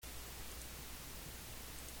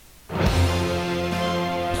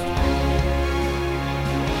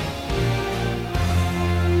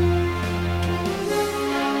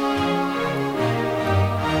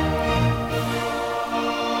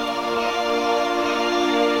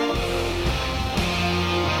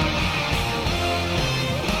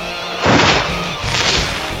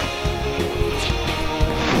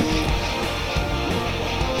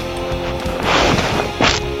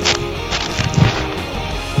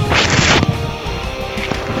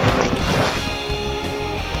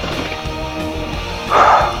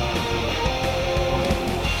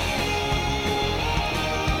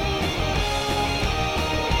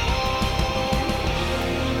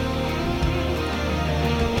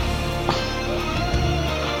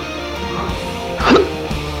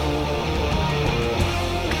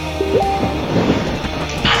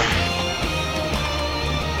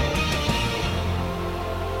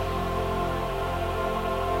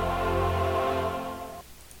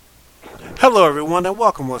Hello, everyone, and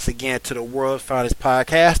welcome once again to the World's Finest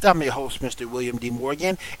Podcast. I'm your host, Mr. William D.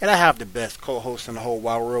 Morgan, and I have the best co-host in the whole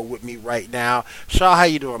wide world with me right now. Shaw, how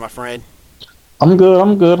you doing, my friend? I'm good.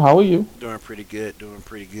 I'm good. How are you? Doing pretty good, doing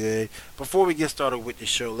pretty good. Before we get started with the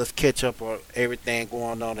show, let's catch up on everything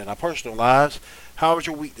going on in our personal lives. How was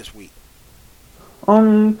your week this week?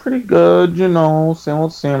 Pretty good. Same old,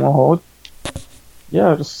 same old.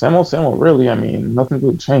 Yeah, just same old. Really, I mean, nothing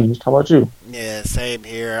really changed. How about you? Yeah, same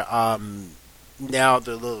here. Now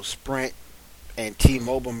the little Sprint and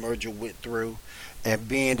T-Mobile merger went through, and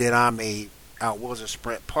being that I was a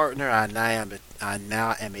Sprint partner, I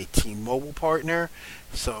now am a T-Mobile partner.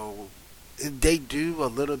 So they do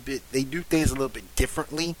things a little bit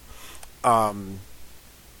differently. Um,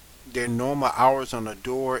 their normal hours on the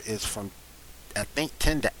door is from I think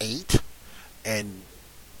 10 to 8, and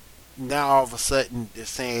now all of a sudden they're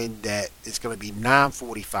saying that it's going to be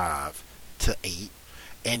 9:45 to 8,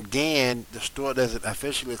 and then the store doesn't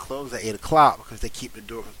officially close at 8 o'clock because they keep the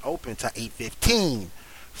doors open till 8:15.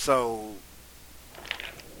 So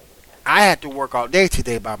I had to work all day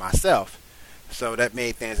today by myself, so that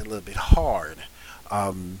made things a little bit hard.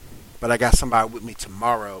 Um, but I got somebody with me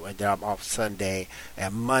tomorrow, and then I'm off Sunday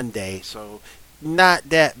and Monday, so not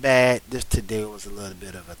that bad. Just today was a little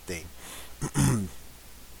bit of a thing.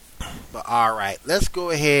 But all right, let's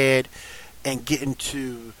go ahead and get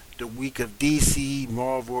into the week of DC,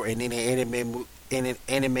 Marvel, and any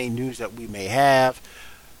anime news that we may have.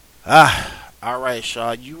 All right,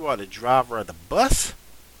 Shaw, you are the driver of the bus.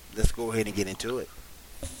 Let's go ahead and get into it.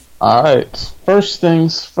 All right. First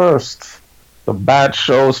things first. The bad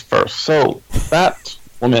shows first. So,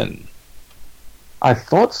 Batwoman. I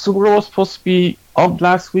thought Supergirl was supposed to be up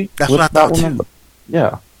last week That's what with I thought Batwoman, too. but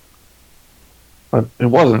yeah, but it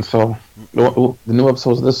wasn't. So the new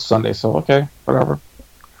episode was this Sunday. So okay, whatever.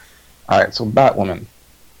 All right. So Batwoman.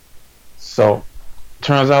 So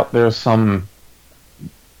turns out there's some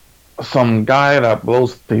guy that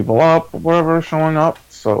blows people up or whatever showing up,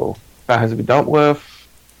 so that has to be dealt with.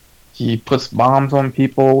 He puts bombs on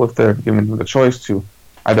people if they're given the choice to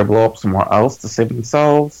either blow up somewhere else to save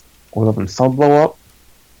themselves or let themselves blow up.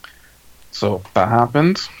 So that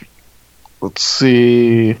happened. Let's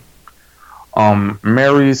see.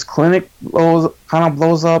 Mary's clinic blows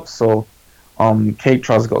up, so Kate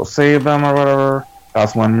tries to go save them or whatever.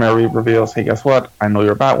 That's when Mary reveals, "Hey, guess what? I know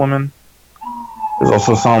you're Batwoman." There's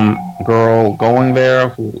also some girl going there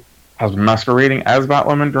who has been masquerading as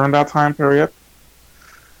Batwoman during that time period.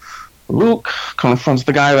 Luke confronts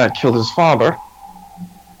the guy that killed his father.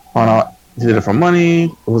 Found out he did it for money.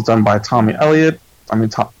 It was done by Tommy Elliott. Tommy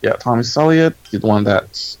Elliott. He's the one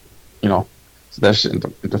that, said that shit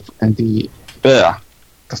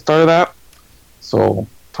the start of that. So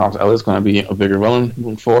Tommy Elliott's going to be a bigger villain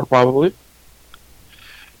moving forward, probably.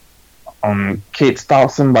 Kate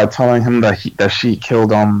stops him by telling him that she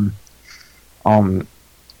killed that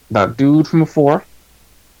dude from before.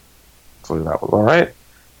 So that was alright.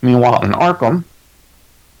 Meanwhile, in Arkham,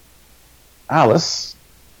 Alice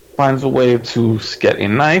finds a way to get a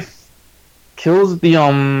knife, kills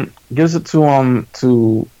gives it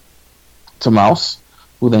to Mouse,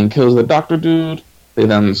 who then kills the doctor dude. They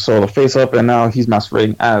then sew the face up, and now he's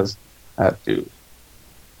masquerading as that dude.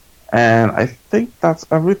 And I think that's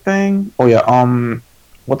everything. Oh yeah,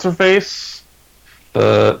 what's her face?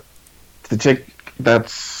 The chick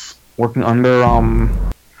that's working under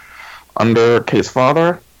Kate's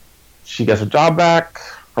father. She gets her job back.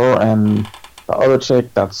 Her and the other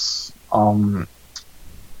chick that's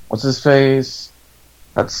what's his face?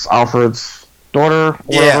 That's Alfred's daughter or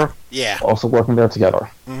whatever. Yeah. Also working there together.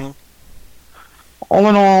 Mm-hmm. All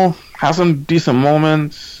in all, has some decent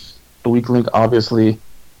moments. The weak link, obviously,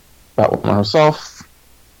 Batwoman herself.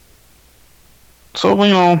 So,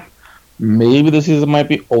 maybe the season might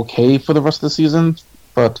be okay for the rest of the season,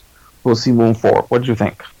 but we'll see moving forward. What do you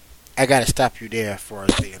think? I gotta stop you there for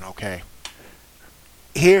a second, okay?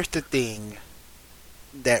 Here's the thing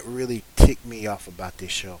that really ticked me off about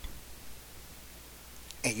this show.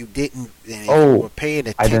 And you were paying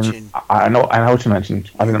attention. I know what you mentioned.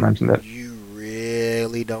 I didn't mention that. You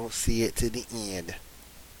really don't see it to the end.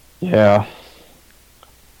 Yeah.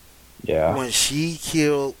 When she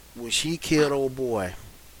killed old boy,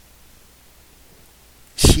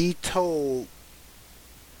 she told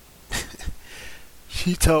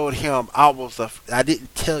him, I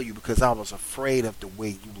didn't tell you because I was afraid of the way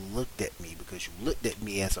you looked at me, because you looked at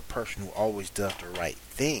me as a person who always does the right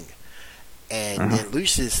thing. And then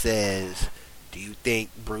Lucius says, "Do you think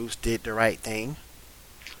Bruce did the right thing?"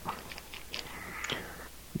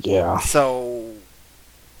 Yeah. So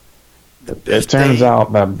it turns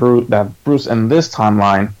out that Bruce in this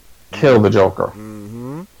timeline kill the Joker.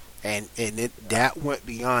 Mm-hmm. And that went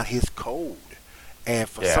beyond his code. And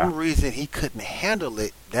for Yeah. some reason, he couldn't handle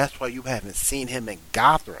it. That's why you haven't seen him in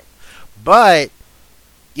Gotham. But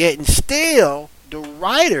yet, and still, the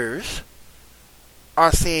writers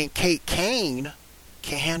are saying Kate Kane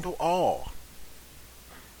can handle all.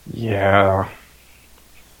 Yeah.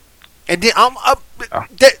 And then I'm up.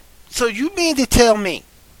 That, so you mean to tell me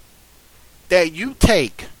that you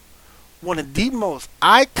take one of the most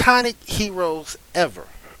iconic heroes ever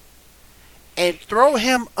and throw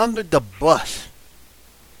him under the bus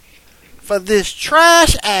for this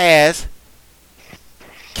trash ass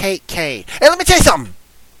Kate Kane? And let me tell you something.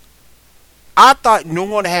 I thought no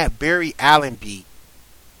one had Barry Allen beat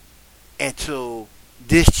until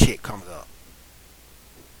this chick comes up.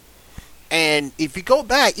 And if you go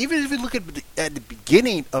back, even if you look at the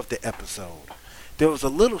beginning of the episode, there was a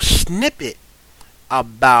little snippet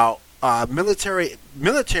about military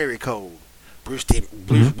code. Bruce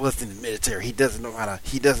wasn't in the military. He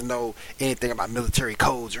doesn't know anything about military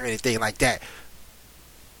codes or anything like that.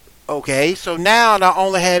 Okay, so now not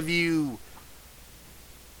only have you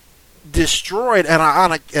destroyed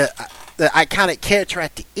the iconic character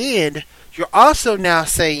at the end, you're also now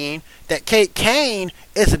saying that Kate Kane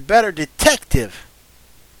is a better detective.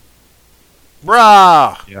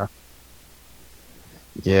 Bruh. Yeah.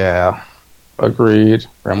 Yeah. Agreed.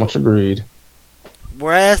 Very much agreed.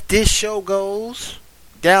 Whereas this show goes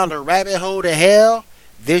down the rabbit hole to hell,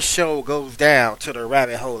 this show goes down to the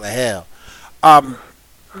rabbit hole of hell.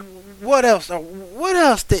 What else? What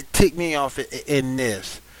else that ticked me off in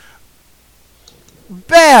this?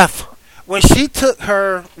 Beth, when she took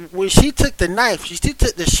the knife, she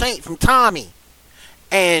took the shank from Tommy,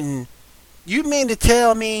 and you mean to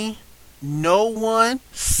tell me no one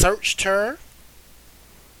searched her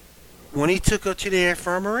when he took her to the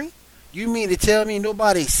infirmary? You mean to tell me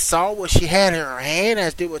nobody saw what she had in her hand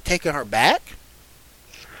as they were taking her back?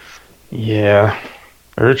 Yeah,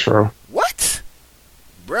 very true. What?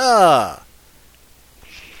 Bruh.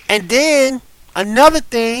 And then, another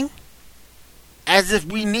thing, as if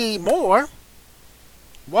we need more,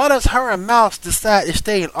 why does her and Mouse decide to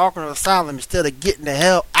stay in Arkham Asylum instead of getting the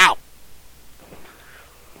hell out?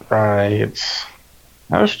 Right.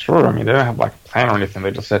 That's true. I mean, they didn't have like a plan or anything.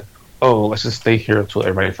 They just said, "Oh, let's just stay here until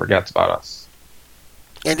everybody forgets about us."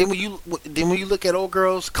 And then when you look at old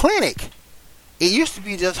girl's clinic, it used to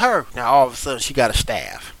be just her. Now all of a sudden she got a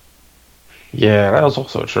staff. Yeah, that was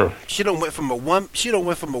also true. She done went from a one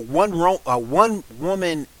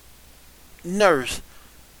woman nurse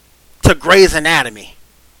to Grey's Anatomy.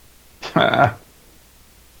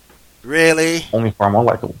 Really? Only far more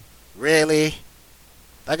likable. Really?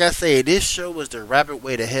 Like I said, this show was the rabbit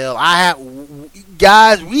way to hell.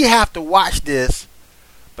 Guys, we have to watch this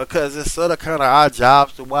because it's sort of kind of our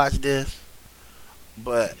jobs to watch this.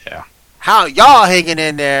 But yeah, how y'all hanging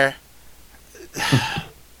in there?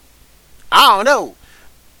 I don't know.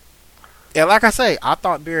 And like I say, I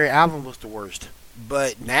thought Barry Allen was the worst,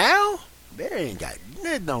 but now Barry ain't got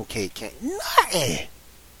nothing on Kate Kane. Nothing.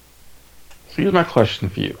 So here's my question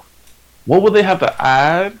for you: what would they have to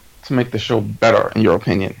add to make the show better, in your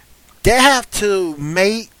opinion? They have to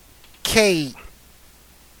make Kate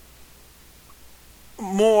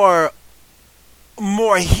more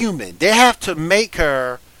human. They have to make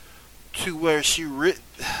her to where it's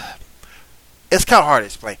kind of hard to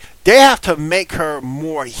explain. They have to make her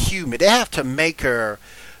more human. They have to make her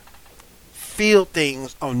feel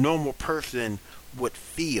things a normal person would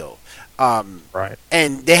feel. Right.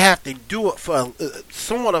 And they have to do it for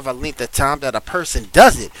somewhat of a length of time that a person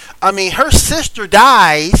does it. I mean, her sister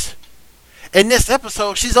dies in this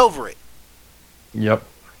episode. She's over it. Yep,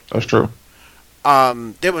 that's true.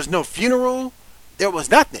 There was no funeral. There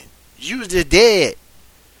was nothing. She was just dead.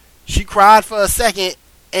 She cried for a second,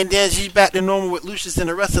 and then she's back to normal with Lucius and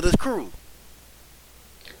the rest of the crew.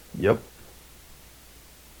 Yep.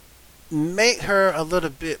 Make her a little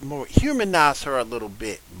bit more, humanize her a little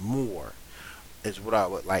bit more, is what I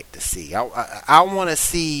would like to see. I want to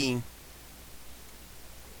see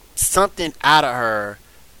something out of her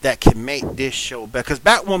that can make this show better. Because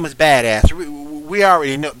Batwoman's badass. We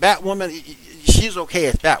already know Batwoman. She's okay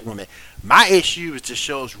as Batwoman. My issue is the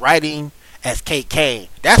show's writing as Kate Kane.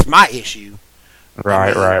 That's my issue.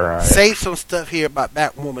 Right, right. Say some stuff here about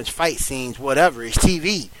Batwoman's fight scenes, whatever. It's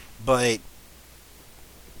TV, but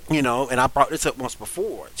you know, and I brought this up once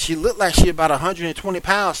before. She looked like she about 120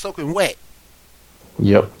 pounds soaking wet.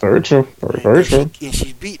 Yep, very true. Very true. And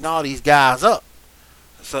she's beating all these guys up.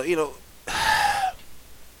 So, you know,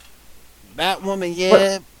 Batwoman,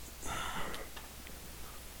 yeah.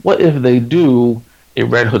 What if they do a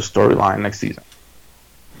Red Hood storyline next season?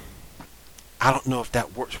 I don't know if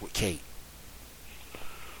that works with Kate.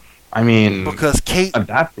 I mean, Because Kate,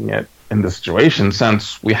 adapting it in the situation,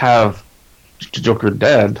 since we have Joker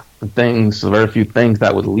dead, the very few things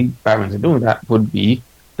that would lead Batman to doing that would be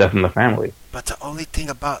death in the family. but the only thing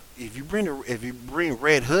about if you bring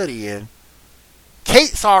Red Hood in,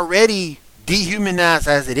 Kate's already dehumanized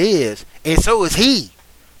as it is, and so is he.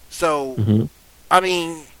 So, Mm-hmm. I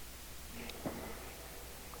mean,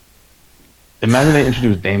 Imagine they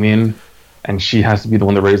introduce Damien, and she has to be the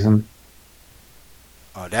one to raise him.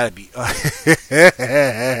 oh, that'd be.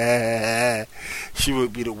 She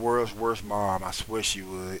would be the world's worst mom. I swear she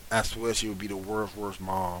would. I swear she would be the world's worst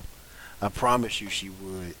mom. I promise you she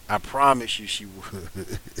would. I promise you she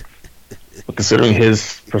would. But considering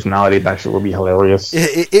his personality, that shit would be hilarious.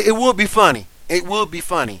 It would be funny. It would be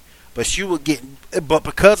funny. But she would get. But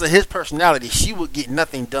because of his personality, she would get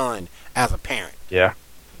nothing done as a parent. Yeah.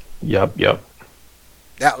 Yep.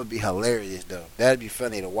 That would be hilarious, though. That'd be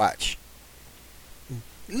funny to watch.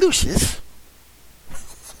 Lucius,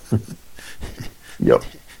 Yep.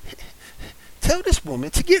 tell this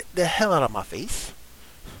woman to get the hell out of my face.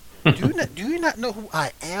 Do you not know who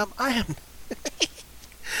I am? I am.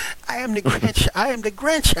 I am the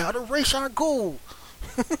grandchild of Ra's al Ghul.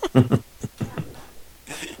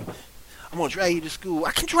 I'm gonna drive you to school.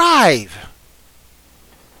 I can drive.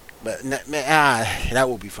 But man, that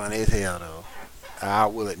would be funny as hell, though. I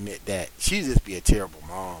will admit that. She'd just be a terrible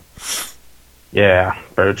mom. Yeah,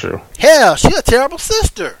 very true. Hell, she's a terrible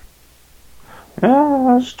sister.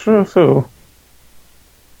 Yeah, that's true too.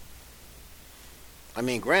 I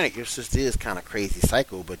mean, granted, your sister is kind of crazy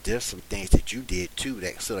psycho, but there's some things that you did too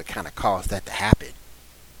that sort of kind of caused that to happen.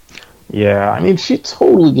 Yeah, I mean, she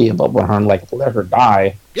totally gave up on her and let her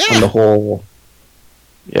die. Yeah. On the whole.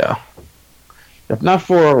 Yeah. If not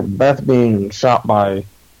for Beth being shot by,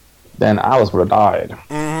 then Alice would have died,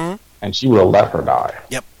 Mm-hmm. and she would have let her die.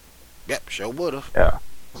 Yep, sure would have. Yeah.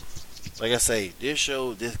 Like I say, this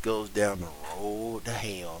goes down the road to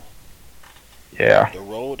hell. Yeah. The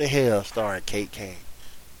road to hell, starring Kate Kane.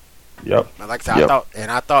 Yep. Now, like I said,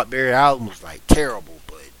 I thought Barry Allen was like terrible,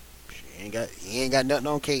 but he ain't got nothing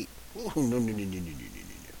on Kate. Ooh, no.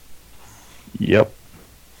 Yep.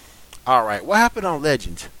 All right, what happened on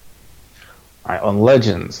Legends? All right, on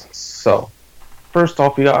Legends. So, first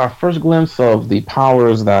off, we got our first glimpse of the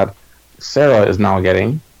powers that Sarah is now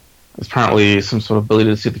getting. It's apparently some sort of ability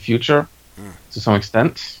to see the future to some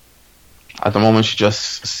extent. At the moment, she's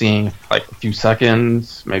just seeing like a few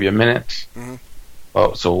seconds, maybe a minute. Mm-hmm.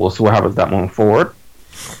 Oh, so we'll see what happens with that moving forward.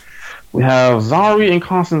 We have Zari and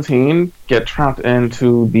Constantine get trapped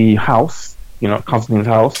into the house, Constantine's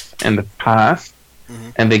house in the past,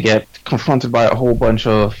 and they get confronted by a whole bunch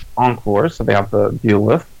of Encores that they have to deal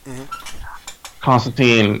with.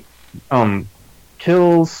 Constantine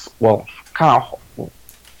kills,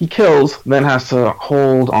 he kills, then has to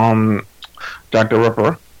hold Jack the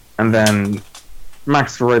Ripper, and then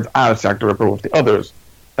masquerades as Jack the Ripper with the others.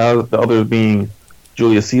 The others being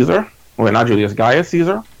Julius Caesar. Wait, not Julius, Gaius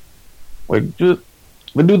Caesar. Wait, the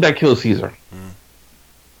dude that kills Caesar.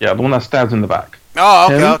 Yeah, the one that stabs in the back. Oh,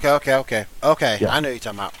 okay. Yeah. I know you're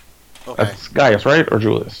talking about. Okay. That's Gaius, right? Or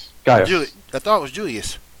Julius? Gaius. I thought it was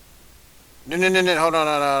Julius. No. Hold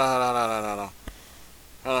on,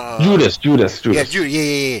 no. Judas. Yeah, Judas.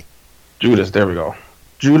 Yeah. Judas, there we go.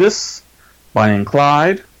 Judas, Bonnie and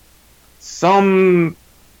Clyde, some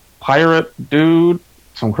pirate dude,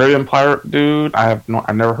 some Caribbean pirate dude. I've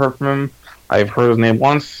never heard from him. I've heard his name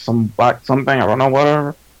once. Some black something. I don't know.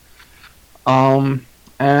 Whatever.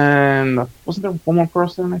 And wasn't there one more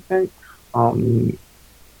person? I think.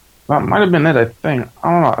 That might have been it. I think.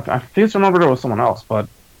 I don't know. I think I remember there was someone else. But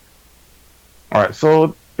all right.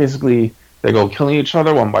 So basically, they go killing each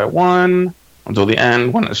other one by one until the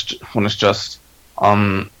end.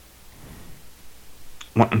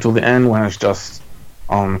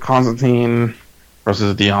 Constantine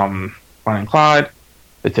versus the Bonnie and Clyde.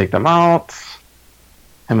 They take them out.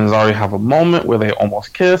 Him and Zari have a moment where they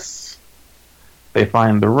almost kiss. They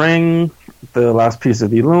find the ring, the last piece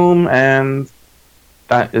of the loom, and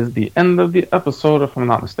that is the end of the episode, if I'm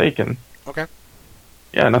not mistaken. Okay.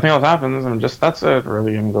 Yeah, nothing else happens, and that's it,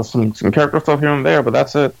 really. I mean, there's some character stuff here and there, but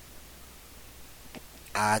that's it.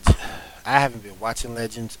 I haven't been watching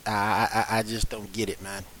Legends. I just don't get it,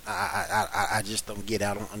 man. I just don't get it.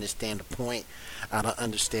 I don't understand the point. I don't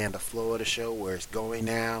understand the flow of the show, where it's going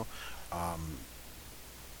now.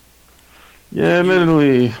 Yeah,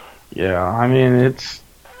 admittedly, yeah. I mean, it's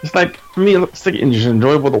like, for me, it's like it's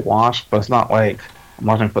enjoyable to watch, but it's not like I'm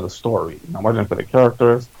watching for the story. I'm watching for the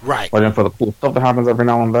characters. Right. Watching for the cool stuff that happens every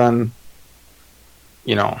now and then.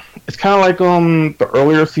 it's kind of like the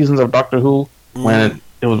earlier seasons of Doctor Who when Mm-hmm.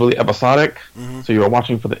 it was really episodic. Mm-hmm. So you were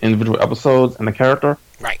watching for the individual episodes and the character,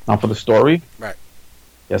 Right. not for the story. Right.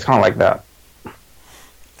 Yeah, it's kind of like that.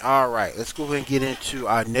 All right. Let's go ahead and get into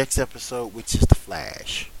our next episode, which is the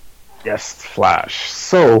Flash. Yes, Flash.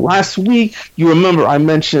 So last week, you remember I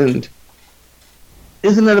mentioned,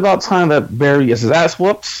 isn't it about time that Barry gets his ass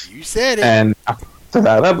whooped? You said it. And after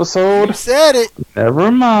that You episode, said it. never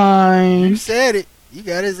You mind. said it. You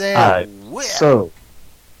got his ass Alright, whipped. So,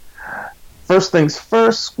 first things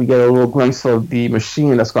first, we get a little glimpse of the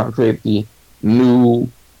machine that's going to create the new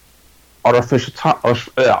artificial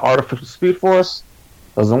speed force.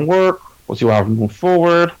 Doesn't work. We'll see how we move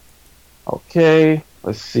forward. Okay,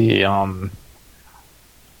 let's see.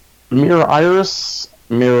 Mirror Iris,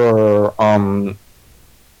 Mirror.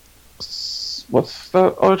 What's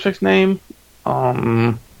the other chick's name?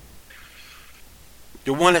 The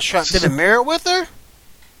one that's trapped in the mirror with her?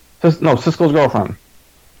 No, Cisco's girlfriend.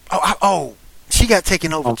 Oh, she got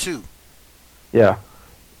taken over too. Yeah,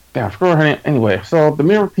 I forgot her name. Anyway, so the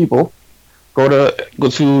Mirror people go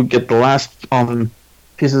to get the last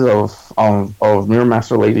pieces of Mirror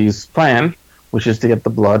Master Lady's plan, which is to get the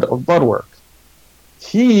blood of Bloodwork.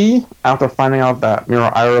 He, after finding out that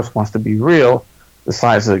Mirror Iris wants to be real,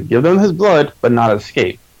 decides to give them his blood but not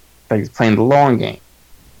escape. That he's playing the long game.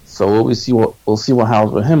 So we'll see what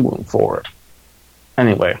happens with him moving forward.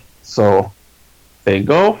 Anyway, so they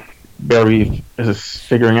go. Barry is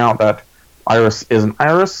figuring out that Iris isn't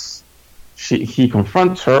Iris. He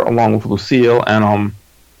confronts her along with Lucille and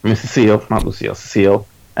Cecile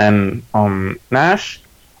and Nash,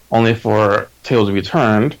 only for Tails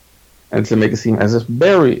returned and to make it seem as if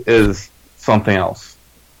Barry is something else.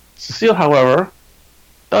 Cecile, however,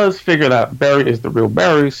 does figure that Barry is the real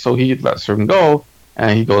Barry, so he lets her go,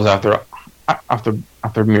 and he goes after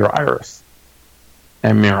Mirror Iris.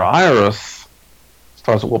 And Mirror Iris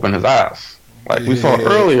starts whooping his ass. Like we saw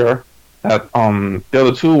earlier, that the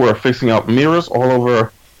other two were fixing up mirrors all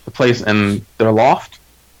over the place in their loft.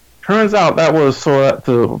 Turns out that was so that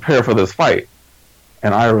to prepare for this fight,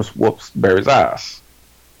 and Iris whoops Barry's ass.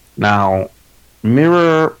 Now,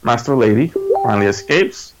 Mirror Master Lady finally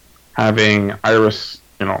escapes, having Iris,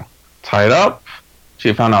 tied up.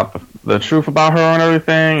 She found out the truth about her and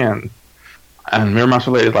everything, and Mirror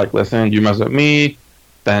Master Lady is like, listen, you mess with me,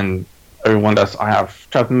 then everyone I have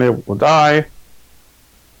trapped in there will die.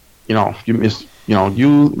 You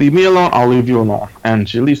leave me alone, I'll leave you alone. And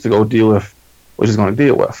she leaves to go deal with what she's going to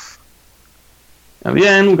deal with. In the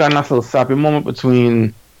end, we got a nice little sappy moment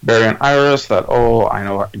between Barry and Iris that, I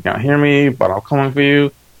know you can't hear me, but I'm coming for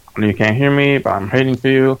you. I know you can't hear me, but I'm hating for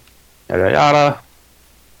you. Yada yada.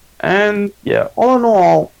 And yeah, all in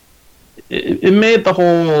all, it made the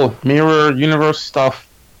whole mirror universe stuff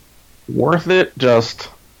worth it. Just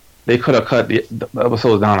they could have cut the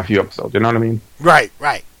episodes down a few episodes. You know what I mean? Right.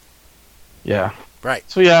 Yeah. Right.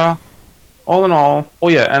 So yeah, all in all,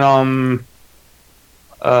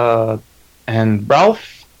 and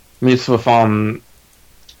Ralph meets with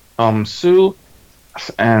Sue,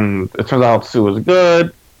 and it turns out Sue is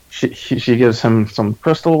good. She gives him some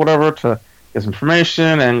crystal, whatever, to get some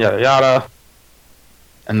information, and yada yada.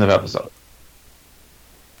 End of episode.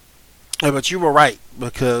 Yeah, but you were right,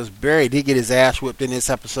 because Barry did get his ass whipped in this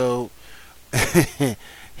episode.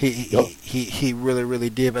 He really, really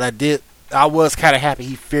did. But I was kind of happy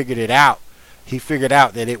he figured it out. He figured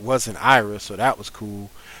out that it wasn't Iris, so that was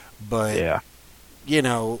cool. But yeah,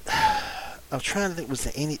 I'm trying to think, was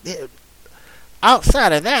there any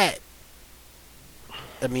outside of that?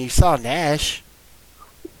 I mean, you saw Nash.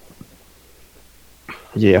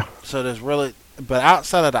 Yeah. So there's really, but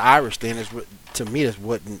outside of the Irish thing, to me,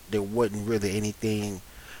 there wasn't really anything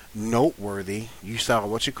noteworthy. You saw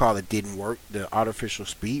it didn't work. The artificial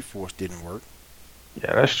speed force didn't work.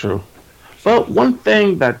 Yeah, that's true. But one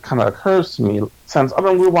thing that kind of occurs to me, since I've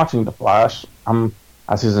been rewatching The Flash, I'm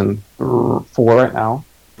at season 4 right now.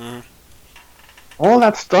 Mm. All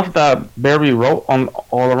that stuff that Barry wrote on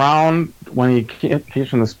all around when he came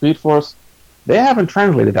from the Speed Force, they haven't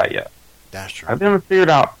translated that yet. That's true. I haven't figured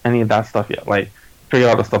out any of that stuff yet. Like, figured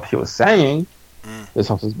out the stuff he was saying, this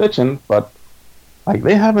house is bitching, but like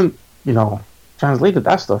they haven't, translated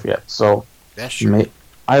that stuff yet. So that's true.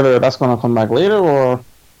 Either that's going to come back later, or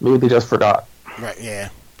maybe they just forgot. Right? Yeah.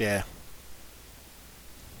 Yeah.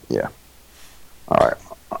 Yeah. All right.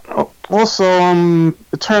 Also,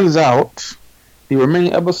 it turns out the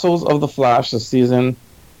remaining episodes of The Flash this season,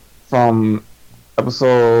 from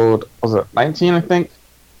episode, was it 19, I think?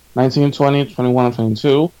 19, 20, 21, and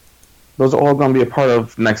 22. Those are all going to be a part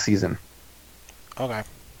of next season. Okay.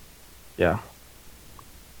 Yeah.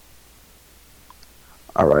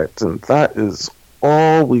 All right, and that is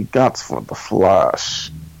all we got for the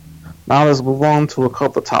Flash. Now let's move on to a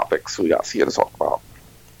couple of topics we got here to talk about.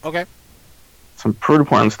 Okay. Some pretty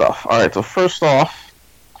important stuff. All right, so first off,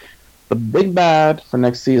 the big bad for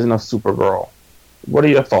next season of Supergirl. What are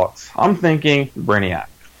your thoughts? I'm thinking Brainiac.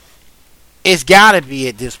 It's got to be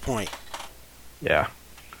at this point. Yeah.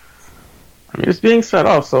 I mean, it's being set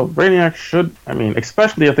up, so Brainiac should, I mean,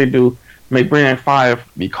 especially if they do make Brainiac 5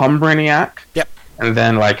 become Brainiac. Yep. And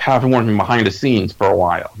then, like, have him working behind the scenes for a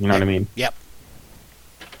while. You know what I mean? Yep.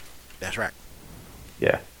 That's right.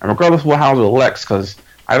 Yeah. And regardless of what happens with Lex, because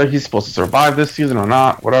either he's supposed to survive this season or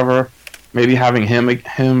not, whatever, maybe having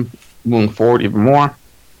him moving forward even more.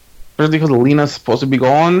 Especially because Lena's supposed to be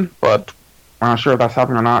gone, but I'm not sure if that's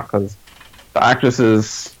happening or not, because the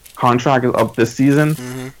actress's contract is up this season,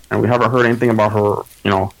 and we haven't heard anything about her,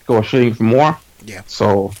 negotiating for more. Yeah.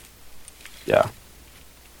 So, yeah.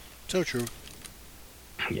 So true.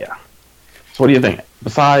 Yeah. So what do you think?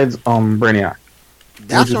 Besides Brainiac,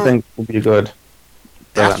 what do you think would be good?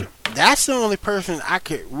 That's the only person I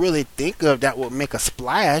could really think of that would make a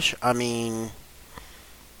splash. I mean,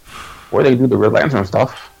 or they do the Red Lantern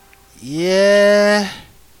stuff. Yeah.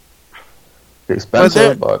 It's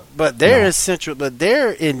expensive, but they're in Central. But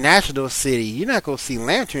they're in National City. You're not gonna see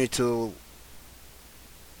Lantern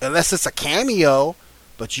unless it's a cameo.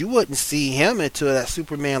 But you wouldn't see him until that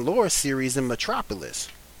Superman lore series in Metropolis.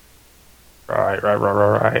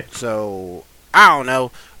 Right. So, I don't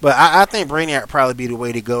know. But I think Brainiac probably be the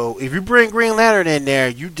way to go. If you bring Green Lantern in there,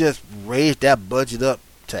 you just raise that budget up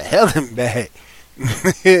to hell and back.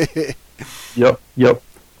 Yep.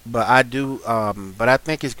 But but I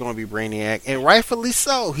think it's going to be Brainiac. And rightfully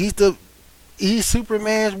so. He's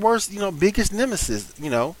Superman's worst, biggest nemesis,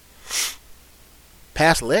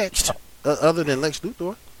 past Lex. Other than Lex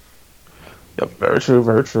Luthor. Yep, very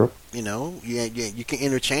true. You can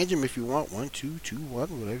interchange them if you want. 1, 2, 2,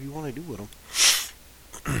 1, whatever you want to do with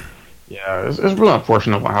them. Yeah, it's really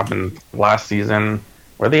unfortunate what happened last season,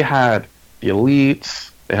 where they had the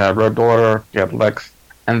Elites, they had Red Daughter, they had Lex,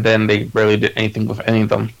 and then they barely did anything with any of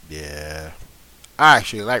them. Yeah. I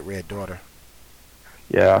actually like Red Daughter.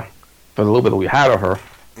 Yeah, for the little bit that we had of her.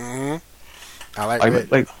 I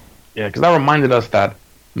like Red. Yeah, because that reminded us that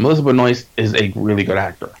Melissa Benoist is a really good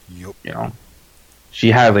actor. Yep.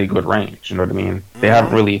 She has a good range. You know what I mean? They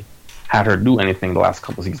haven't really had her do anything the last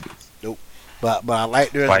couple seasons. Nope. But I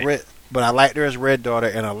liked her as Red. But I liked her as Red Daughter,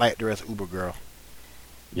 and I liked her as Uber Girl.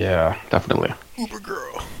 Yeah, definitely. Uber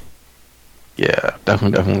Girl. Yeah,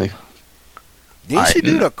 definitely. Didn't she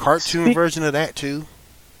do the cartoon version of that too?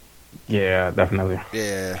 Yeah, definitely.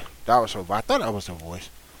 Yeah, that was her. I thought that was her voice.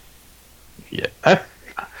 Yeah.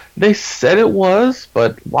 They said it was,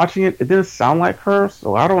 but watching it didn't sound like her,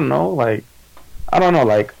 so I don't know. Like, a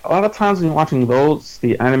lot of times when you're watching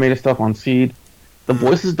the animated stuff on Seed, the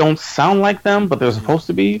voices don't sound like them, but they're supposed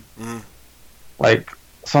to be. Like,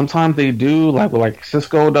 sometimes they do, like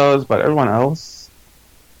Cisco does, but everyone else,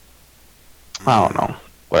 I don't know.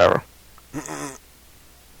 Whatever.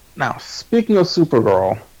 Now, speaking of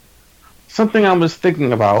Supergirl, something I was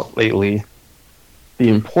thinking about lately, the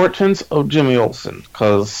importance of Jimmy Olsen,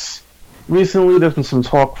 because recently there's been some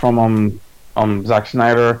talk from Zack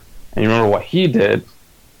Snyder, and you remember what he did,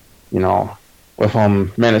 with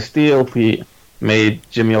Man of Steel. He made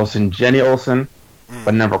Jimmy Olsen Jenny Olsen,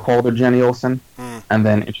 but never called her Jenny Olsen, and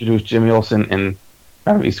then introduced Jimmy Olsen in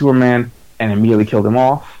Batman v Superman and immediately killed him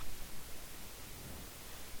off.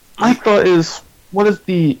 My thought is, what is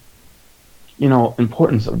the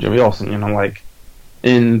importance of Jimmy Olsen?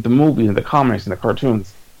 In the movie, in the comics, in the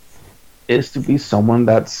cartoons, is to be someone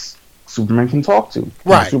that's Superman can talk to.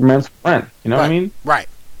 Right. Superman's friend. You know what I mean? Right.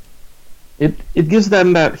 It gives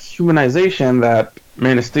them that humanization that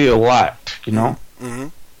Man of Steel lacked,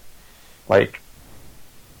 Like,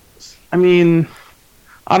 I mean,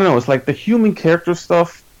 I don't know, it's like the human character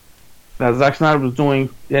stuff that Zack Snyder was doing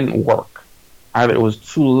didn't work. Either it was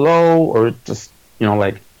too low or just,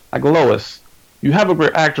 like Lois. You have a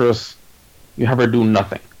great actress, you have her do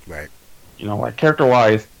nothing. Right. Like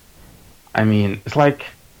character-wise, I mean, it's like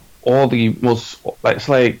all the most, it's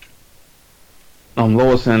like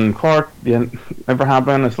Lois and Clark never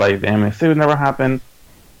happened. It's like the Animated Series never happened.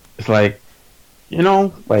 It's like,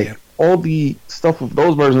 all the stuff with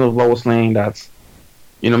those versions of Lois Lane that's,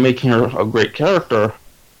 making her a great character,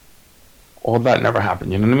 all that never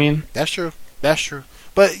happened. You know what I mean? That's true.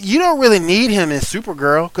 But you don't really need him in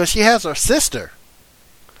Supergirl because she has her sister.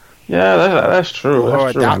 Yeah, that's true. Or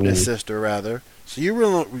adopted sister, rather. So you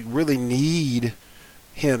really don't really need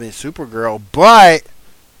him in Supergirl. But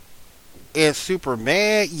in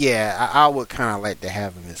Superman, yeah, I would kind of like to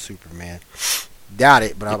have him in Superman. Doubt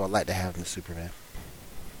it, but I would like to have him as Superman.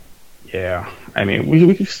 Yeah, I mean,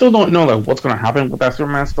 we still don't know like what's going to happen with that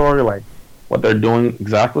Superman story, like what they're doing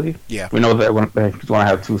exactly. Yeah. We know that he's going to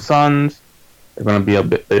have two sons. They're going to be a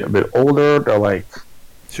bit older. They're like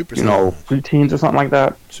Super preteens or something like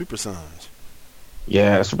that. Super Sons.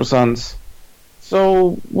 Yeah, Super Sons.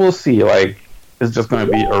 So we'll see. Like, it's just going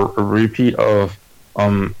to be a repeat of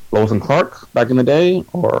Lois and Clark back in the day,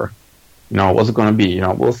 or what's it going to be?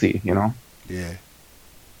 We'll see. Yeah.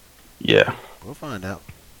 Yeah. We'll find out.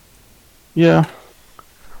 Yeah.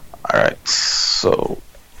 All right. So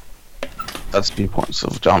that's viewpoints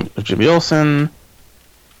of Jimmy Olsen.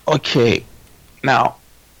 Okay. Now,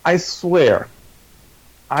 I swear,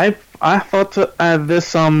 I thought to add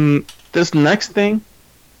this next thing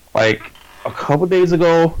like a couple days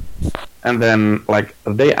ago, and then like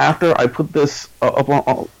a day after I put this up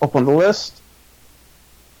on the list.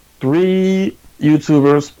 3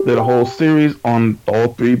 YouTubers did a whole series on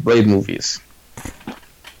all 3 Blade movies.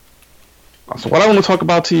 So what I want to talk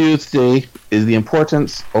about to you today is the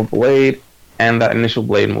importance of Blade and that initial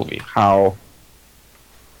Blade movie. How,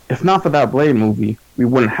 if not for that Blade movie, we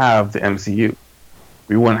wouldn't have the MCU.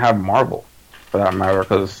 We wouldn't have Marvel, for that matter,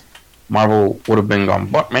 because Marvel would have been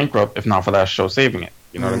gone bankrupt if not for that show saving it.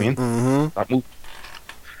 You know what I mean? Mm-hmm. That movie.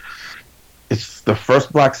 It's the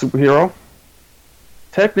first black superhero.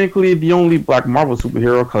 Technically, the only black Marvel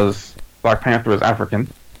superhero, because Black Panther is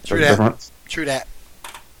African. True that. True that.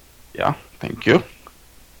 Yeah, thank you.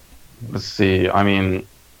 Let's see. I mean,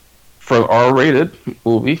 for an R-rated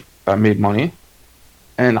movie that made money,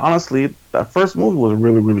 and honestly, that first movie was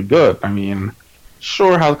really, really good. I mean,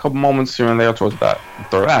 sure, had a couple moments here and there towards that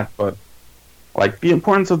third act, but like the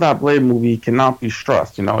importance of that Blade movie cannot be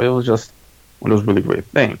stressed. It was just one of those really great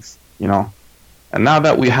things. And now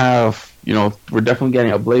that we have, we're definitely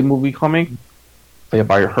getting a Blade movie coming, played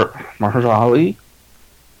by Mahershala Ali.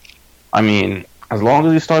 I mean, as long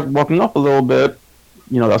as he starts walking up a little bit,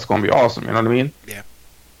 that's going to be awesome. You know what I mean? Yeah.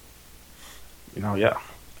 Yeah.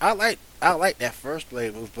 I like that first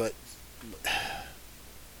Blade movie,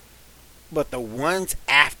 but the ones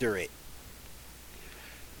after it.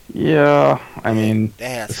 Yeah, I mean,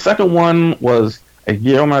 the second one was a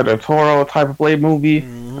Guillermo del Toro type of Blade movie.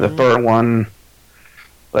 Mm-hmm. The third one,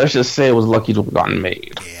 let's just say it was lucky to have gotten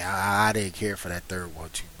made. Yeah, I didn't care for that third one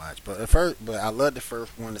too much. But I loved the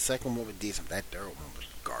first one. The second one was decent. That third one was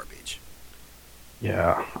garbage.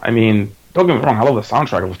 Yeah, I mean, don't get me wrong. I love the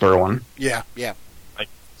soundtrack of the third one. Yeah. Like,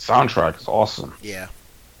 soundtrack is awesome. Yeah.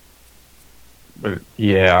 But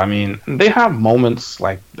yeah, I mean, they have moments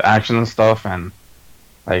like the action and stuff, and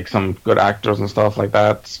like some good actors and stuff like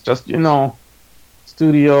that. It's just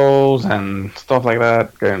studios and stuff like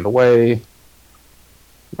that get in the way.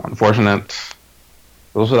 Unfortunate.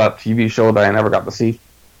 Those were that TV show that I never got to see.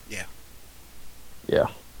 Yeah.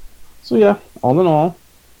 So yeah, all in all,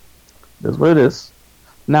 that's what it is.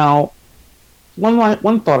 Now,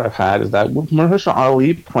 one thought I've had is that with Mahershala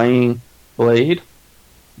Ali playing Blade,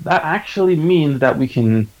 that actually means that we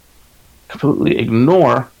can completely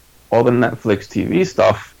ignore all the Netflix TV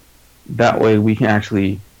stuff. That way we can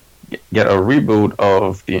actually get a reboot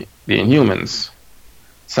of the Inhumans,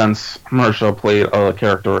 since Mahershala played a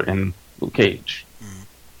character in Luke Cage.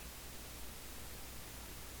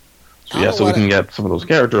 So we can get some of those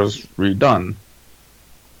characters redone.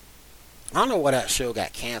 I don't know why that show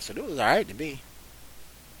got canceled. It was alright to be.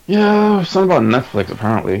 Yeah, something about Netflix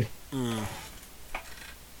apparently.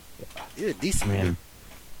 It was decent. I mean,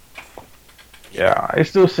 yeah, I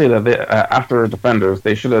still say that after Defenders,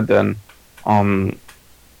 they should have done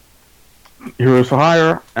Heroes for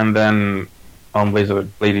Hire, and then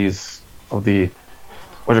Ladies of the,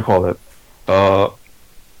 what do you call it? The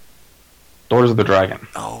Daughters of the Dragon.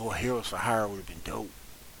 Oh, Heroes for Hire would have been dope.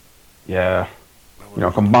 Yeah.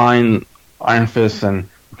 Combine Iron Fist and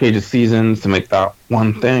Cage's seasons to make that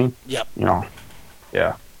one thing. Yep.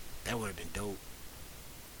 Yeah. That would have been dope.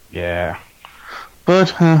 Yeah.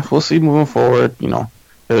 But we'll see moving forward.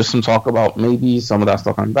 There's some talk about maybe some of that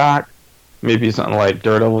stuff coming back. Maybe something like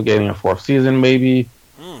Daredevil getting a 4th season, maybe.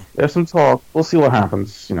 There's some talk. We'll see what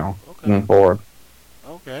happens, moving forward.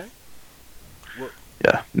 Okay. Well,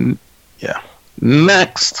 yeah.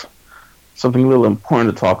 Next, something a little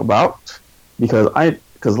important to talk about,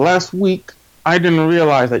 because last week I didn't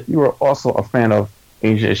realize that you were also a fan of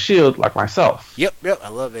Agents of S.H.I.E.L.D. like myself. Yep. I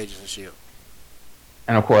love Agents of S.H.I.E.L.D.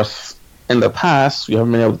 And of course, in the past, we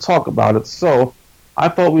haven't been able to talk about it, so I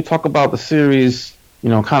thought we'd talk about the series,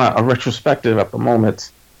 kind of a retrospective at the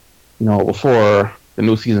moment, before the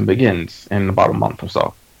new season begins in about a month or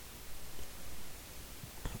so.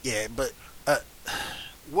 Yeah, but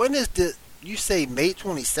when is you say May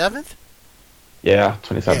 27th? Yeah,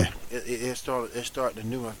 27. Yeah, it started the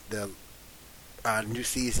new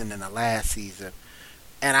season and the last season,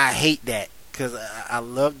 and I hate that because I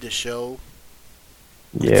love the show.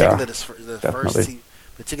 Yeah, Particularly the first definitely. season.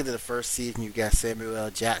 Particularly the first season, you got Samuel L.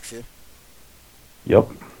 Jackson Yep.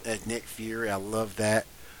 as Nick Fury. I love that.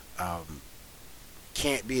 Um,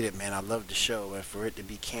 can't beat it, man. I love the show, and for it to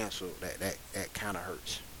be canceled, that kind of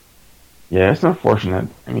hurts. Yeah, it's unfortunate.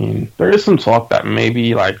 I mean, there is some talk that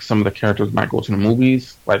maybe like some of the characters might go to the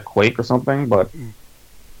movies, like Quake or something. But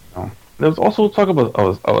Mm. there's also talk about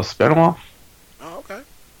a spinoff. Oh, okay.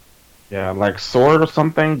 Yeah, like Sword or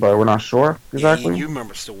something, but we're not sure Yeah, exactly. you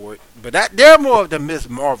remember Sword, but they're more of the Miss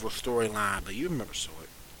Marvel storyline. But you remember Sword.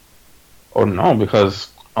 Oh no, because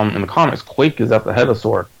in the comics, Quake is at the head of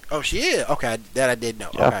Sword. Oh, she is. Okay, that I did know.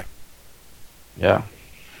 Yeah, Okay. yeah.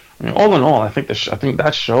 I mean, all in all, I think I think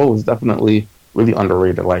that show is definitely really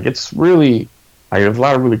underrated. Like, it's really like there's a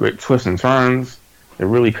lot of really great twists and turns. It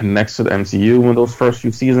really connects to the MCU in those first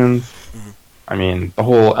few seasons. Mhm. I mean, the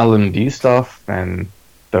whole LMD stuff and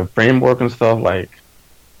the framework and stuff. Like,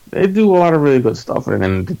 they do a lot of really good stuff, and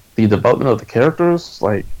then the development of the characters.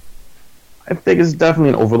 Like, I think it's definitely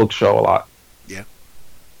an overlooked show a lot. Yeah.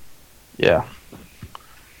 Yeah.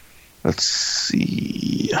 Let's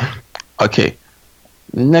see. Okay.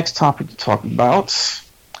 Next topic to talk about.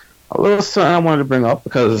 A little something I wanted to bring up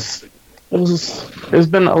because there's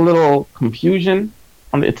been a little confusion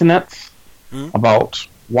on the internet Mhm. about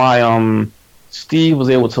why Steve was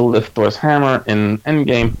able to lift Thor's hammer in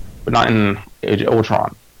Endgame, but not in Age of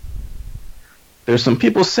Ultron. There's some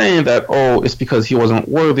people saying that it's because he wasn't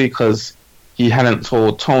worthy because he hadn't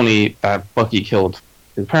told Tony that Bucky killed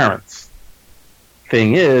his parents.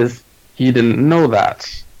 Thing is, he didn't know that.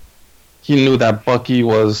 He knew that Bucky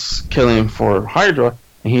was killing for Hydra,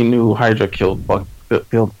 and he knew Hydra killed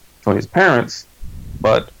Tony's parents.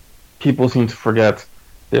 But people seem to forget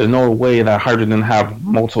there's no way that Hydra didn't have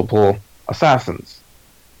multiple assassins.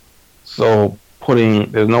 So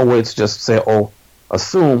there's no way to just say,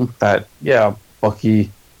 assume that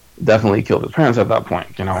Bucky definitely killed his parents at that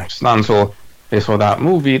point. Right. It's not until they saw that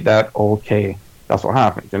movie that okay, that's what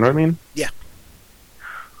happened. You know what I mean? Yeah.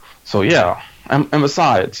 So yeah, and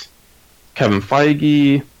besides, Kevin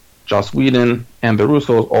Feige, Joss Whedon, and the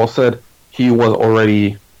Russos all said he was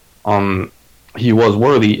already, he was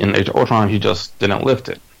worthy in Age of Ultron. He just didn't lift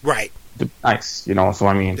it. Right. Nice, So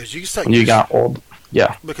I mean, Because you saw, when you got all,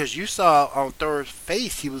 yeah, because you saw on Thor's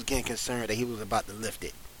face, he was getting concerned that he was about to lift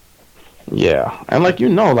it. yeah, and like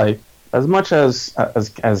as much as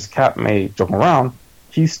Cap may joke around,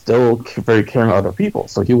 he's still very caring of other people.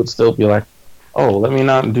 So he would still be like, "Oh, let me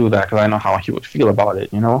not do that because I know how he would feel about it."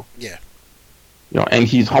 Yeah. And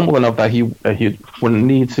he's humble enough that he wouldn't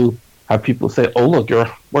need to have people say, "Oh, look,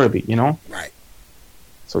 you're worthy," Right.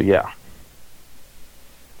 So yeah.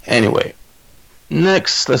 Anyway,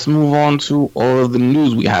 next, let's move on to all of the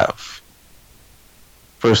news we have.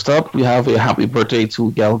 First up, we have a happy birthday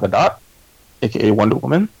to Gal Gadot, aka Wonder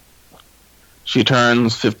Woman. She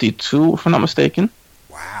turns 52, if I'm not mistaken.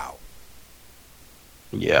 Wow.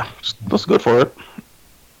 Yeah, that's good for it.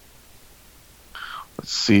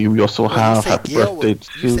 Let's see. We also have happy birthday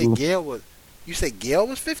to. You say Gail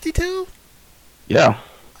was 52? Yeah.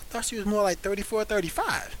 I thought she was more like 34,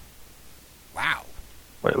 35. Wow.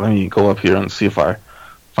 Wait, let me go up here and see if I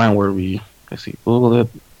find where we. Let's see. Google it.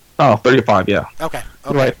 Oh, 35. Yeah. Okay.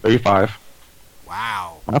 You're right. 35.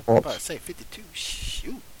 Wow. My I fault. was about to say 52.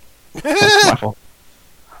 Shoot. That's my fault.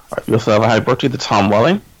 All right, we also have a happy birthday to Tom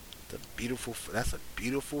Welling. That's a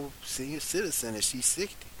beautiful senior citizen, and she's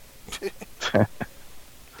 60.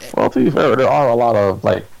 Well, to be fair, there are a lot of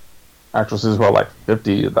actresses who are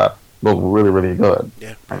 50 that look really, really good.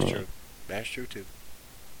 Yeah, that's true. That's true too.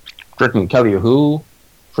 Freaking Kelly Hu,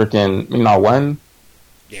 freaking Ming-Na Wen.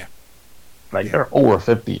 Yeah. They're over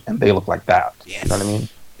 50 and they look like that. Yes. You know what I mean?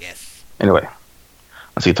 Yes. Anyway,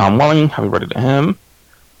 let's see. Tom Welling, happy birthday to him.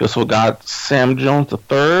 We also got Sam Jones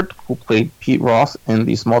III, who played Pete Ross in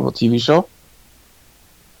the Smallville TV show.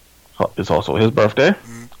 It's also his birthday.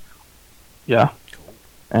 Mm-hmm. Yeah. Cool.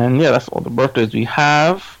 And yeah, that's all the birthdays we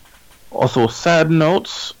have. Also, sad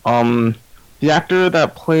notes. The actor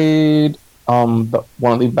that played one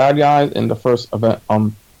of the bad guys in the first event,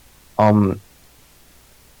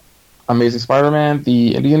 Amazing Spider-Man,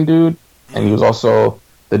 the Indian dude, and he was also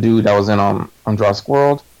the dude that was in Jurassic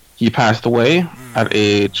World. He passed away at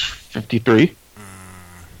age 53.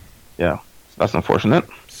 Yeah, so that's unfortunate.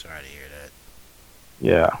 Sorry to hear that.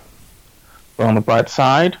 Yeah. But on the bright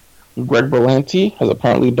side, Greg Berlanti has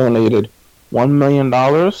apparently donated $1 million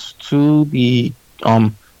to the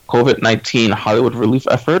COVID-19 Hollywood relief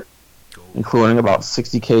effort. Cool. including about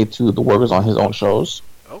 60K to the workers on his own shows.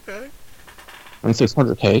 Okay. I mean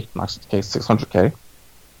 600K, not 60K, 600K.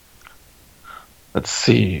 Let's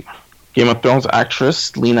see. Game of Thrones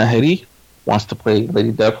actress Lena Headey wants to play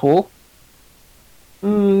Lady Deadpool.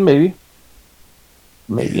 Maybe.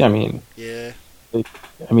 Yeah. I mean, Yeah.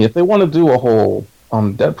 if they want to do a whole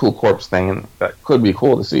Deadpool corpse thing, that could be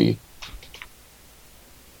cool to see.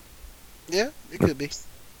 Yeah, it could be.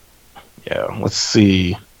 Yeah, let's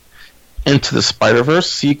see. Into the Spider-Verse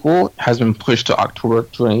sequel has been pushed to October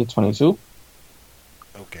 2022.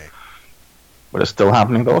 Okay. But it's still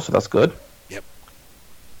happening though, so that's good. Yep.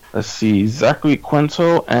 Let's see. Zachary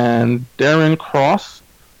Quinto and Darren Cross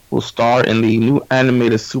will star in the new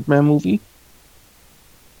animated Superman movie.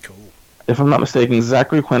 Cool. If I'm not mistaken,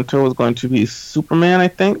 Zachary Quinto is going to be Superman, I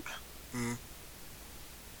think.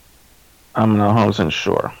 I'm not 100%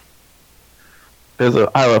 sure.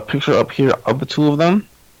 I have a picture up here of the two of them.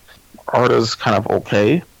 Art is kind of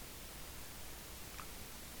okay.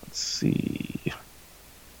 Let's see.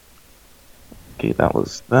 Okay, that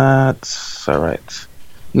was that. Alright.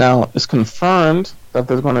 Now, it's confirmed that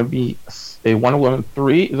there's going to be a Wonder Woman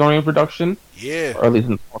 3 is already in production. Yeah. Or at least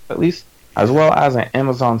in talks, as well as an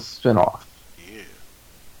Amazon spin-off.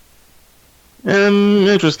 Yeah.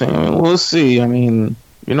 Interesting. I mean, we'll see. I mean,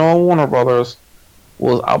 Warner Brothers.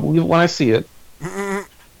 I'll believe it when I see it.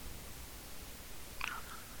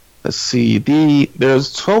 Let's see.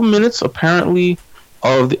 There's 12 minutes apparently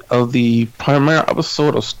of the premiere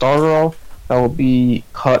episode of Stargirl that will be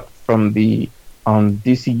cut from the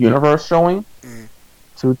DC Universe showing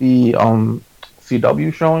to the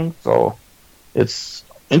CW showing. So it's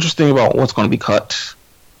interesting about what's going to be cut.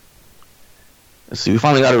 Let's see. We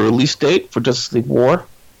finally got a release date for Justice League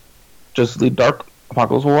Dark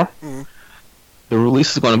Apocalypse War. The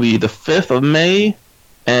release is going to be the 5th of May,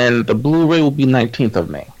 and the Blu-ray will be 19th of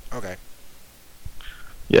May. Okay.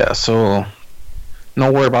 Yeah, so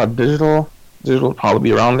no worry about digital. Digital will probably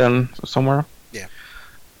be around then somewhere. Yeah.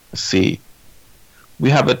 Let's see. We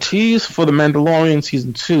have a tease for The Mandalorian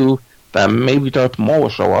Season 2 that maybe Darth Maul will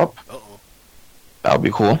show up. Uh-oh. That would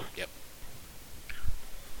be cool. Yep.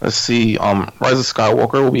 Let's see. Rise of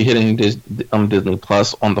Skywalker will be hitting Disney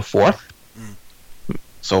Plus on the 4th.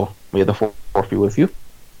 So may the 4th be with you.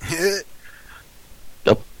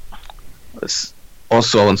 Yep.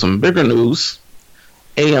 Also, in some bigger news,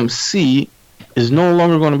 AMC is no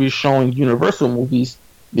longer going to be showing Universal movies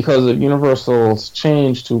because of Universal's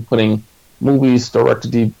change to putting movies direct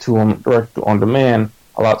on demand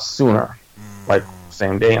a lot sooner, like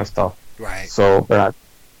same day and stuff. Right. So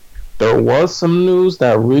there was some news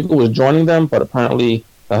that Regal was joining them, but apparently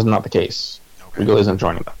that's not the case. Okay. Regal isn't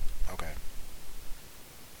joining them. Okay.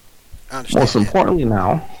 I understand.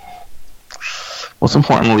 Most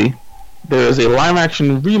importantly, there is a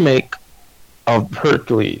live-action remake of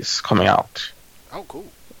Hercules coming out. Oh, cool.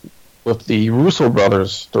 With the Russo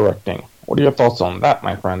brothers directing. What are your thoughts on that,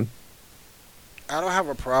 my friend? I don't have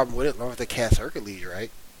a problem with it, as long as they cast Hercules,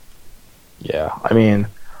 right? Yeah, I mean,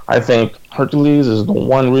 I think Hercules is the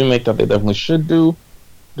one remake that they definitely should do.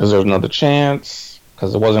 Deserves another chance,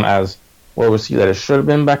 because it wasn't as well received that it should have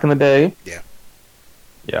been back in the day. Yeah.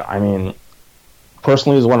 Yeah, I mean,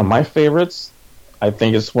 personally, it's one of my favorites. I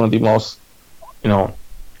think it's one of the most,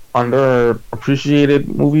 underappreciated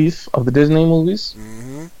movies of the Disney movies.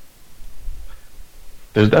 Mm-hmm.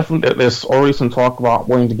 There's already some talk about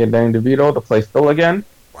wanting to get Danny DeVito to play Phil again.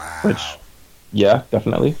 Wow. Which, yeah,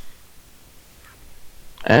 definitely.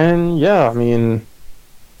 And yeah, I mean,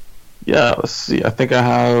 yeah, let's see. I think I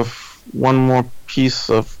have one more piece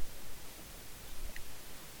of.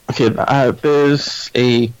 Okay,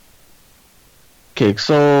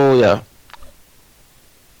 so yeah.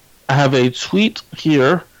 I have a tweet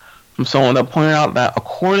here from someone that pointed out that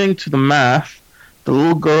according to the math, the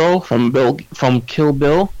little girl from Kill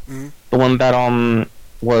Bill, the one that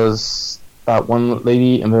was that one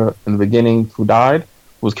lady in the beginning who died,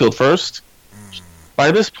 who was killed first.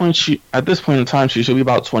 At this point in time, she should be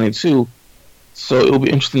about 22. So it will be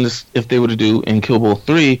interesting if they were to do in Kill Bill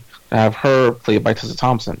 3 to have her played by Tessa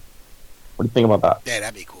Thompson. What do you think about that? Yeah,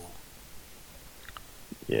 that'd be cool.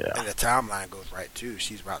 Yeah. And the timeline goes right too.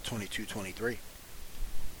 She's about 22, 23.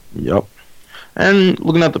 Yep. And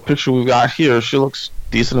looking at the picture we've got here, she looks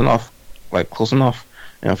decent enough, like close enough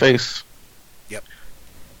in her face. Yep.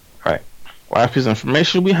 Alright. Last piece of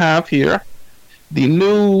information we have here. The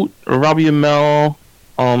new Robbie Amell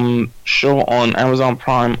show on Amazon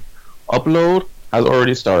Prime Upload has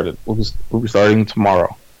already started. We'll be starting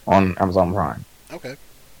tomorrow on Amazon Prime. Okay.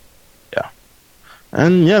 Yeah.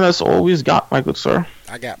 And yeah, that's all we've got, my good sir.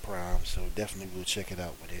 I got Prime, so definitely we'll check it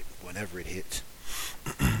out whenever it hits.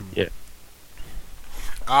 Yeah.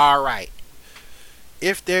 All right.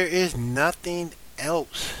 If there is nothing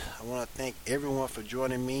else, I want to thank everyone for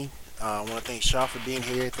joining me. I want to thank Shaw for being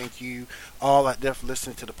here. Thank you all out there for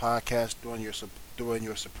listening to the podcast, doing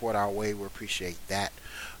your support our way. We appreciate that.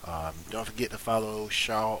 Don't forget to follow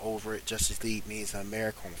Shaw over at Justice League Means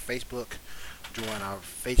America on Facebook. Join our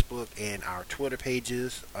Facebook and our Twitter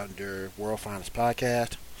pages under World Finest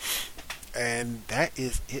Podcast. And that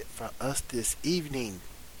is it for us this evening.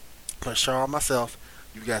 For Shaw and myself,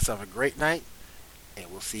 you guys have a great night,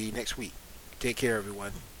 and we'll see you next week. Take care,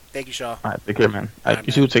 everyone. Thank you, Shaw. All right, take care, man. All right,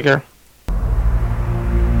 you man. too. Take care.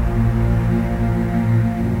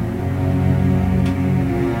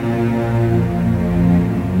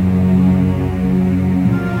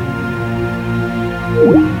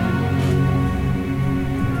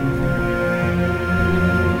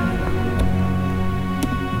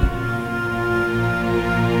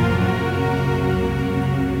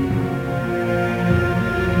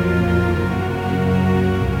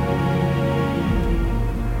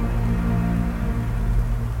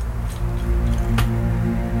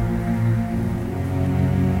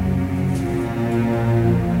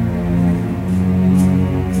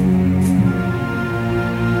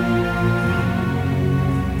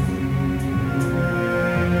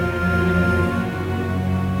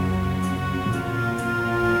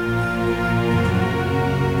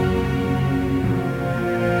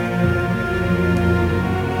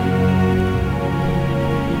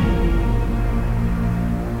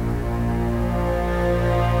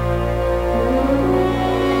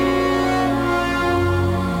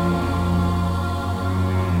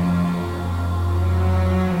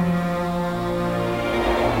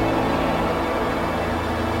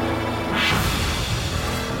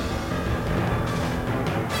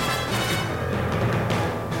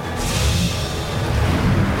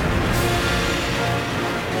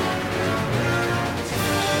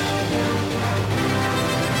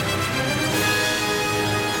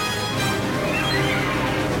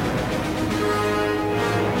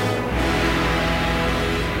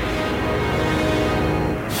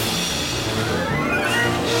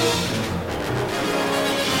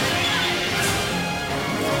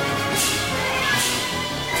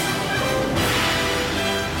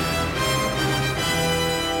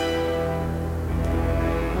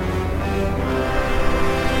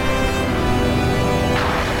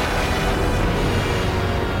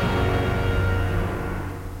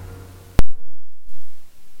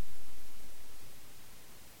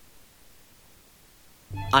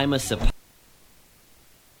 I'm a